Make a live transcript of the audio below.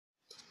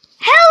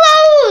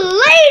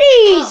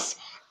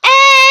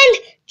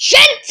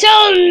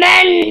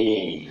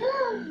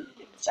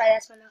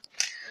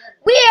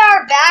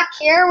back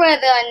here with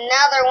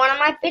another one of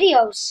my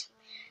videos.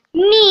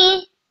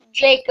 Me,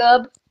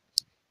 Jacob,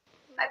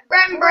 my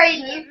friend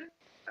Brayden,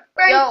 my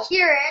friend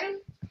Kieran.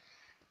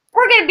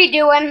 We're going to be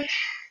doing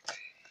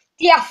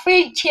the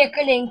feet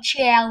tickling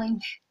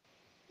challenge.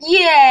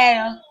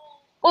 Yeah.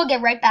 We'll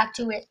get right back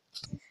to it.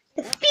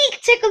 The feet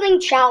tickling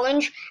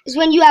challenge is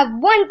when you have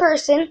one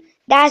person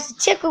that has to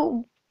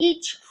tickle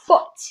each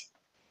foot.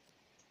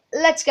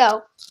 Let's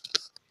go.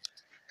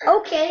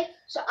 Okay,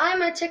 so I'm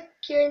going to tickle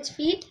Kieran's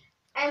feet,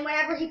 and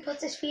whenever he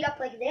puts his feet up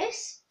like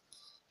this,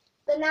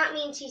 then that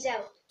means he's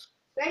out.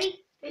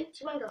 Ready? 3,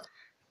 2, 1, go.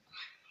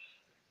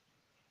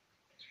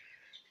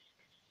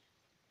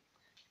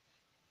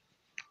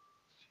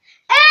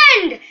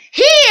 And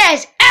he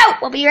is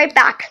out! We'll be right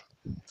back.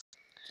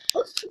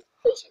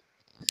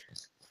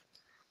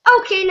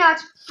 Okay, now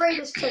it's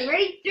Brayden's turn.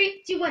 Ready?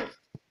 3, 2, 1.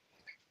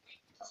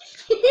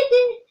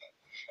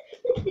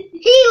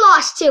 He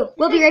lost too.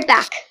 We'll be right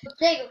back.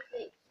 Okay.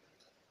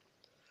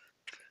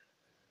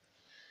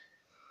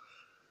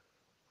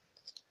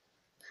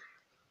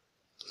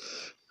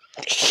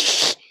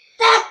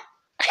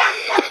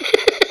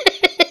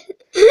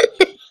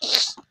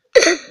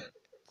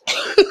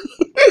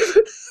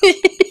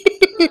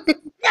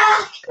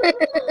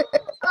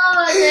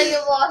 Oh,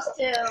 Jacob lost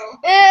too.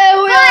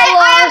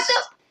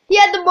 He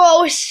had the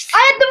most. I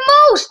had the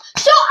most.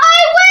 So I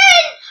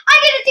win. I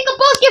get to tickle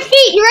both your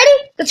feet. You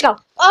ready? Let's go.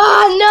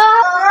 Oh no.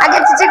 I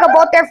get to tickle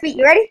both their feet.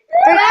 You ready?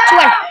 3, 2,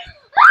 1.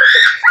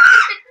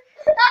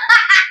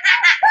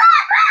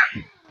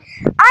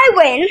 I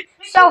win.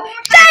 So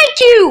thank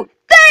you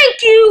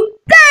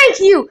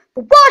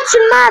for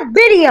watching my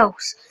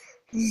videos.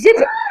 Zip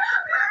it.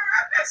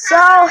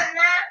 So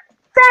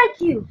thank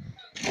you.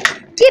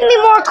 Give me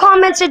more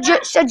comments,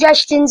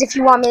 suggestions if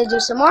you want me to do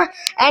some more.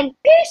 And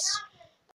peace.